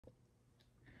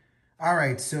All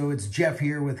right, so it's Jeff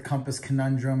here with Compass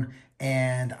Conundrum,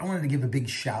 and I wanted to give a big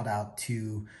shout out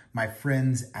to my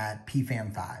friends at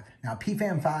PFAM5. Now,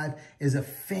 PFAM5 is a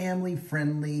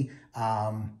family-friendly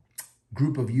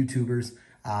group of YouTubers.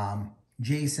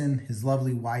 Jason, his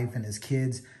lovely wife, and his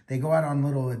kids, they go out on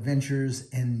little adventures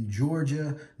in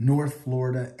Georgia, North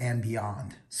Florida, and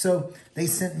beyond. So they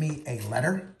sent me a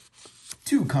letter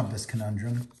to Compass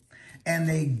Conundrum, and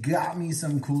they got me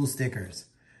some cool stickers.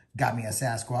 Got me a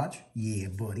Sasquatch, yeah,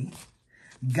 buddy.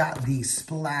 Got the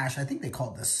Splash, I think they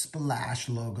call it the Splash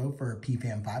logo for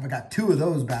PFAM5. I got two of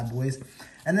those bad boys.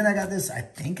 And then I got this, I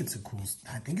think it's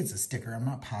a sticker, I'm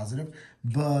not positive,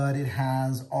 but it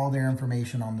has all their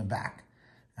information on the back.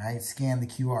 All right, scan the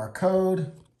QR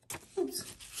code. Oops.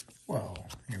 Whoa,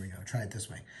 here we go, try it this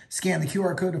way. Scan the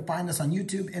QR code to find us on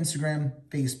YouTube, Instagram,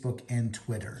 Facebook, and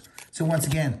Twitter. So once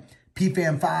again,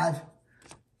 PFAM5,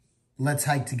 let's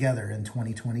hike together in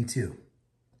 2022.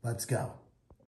 Let's go.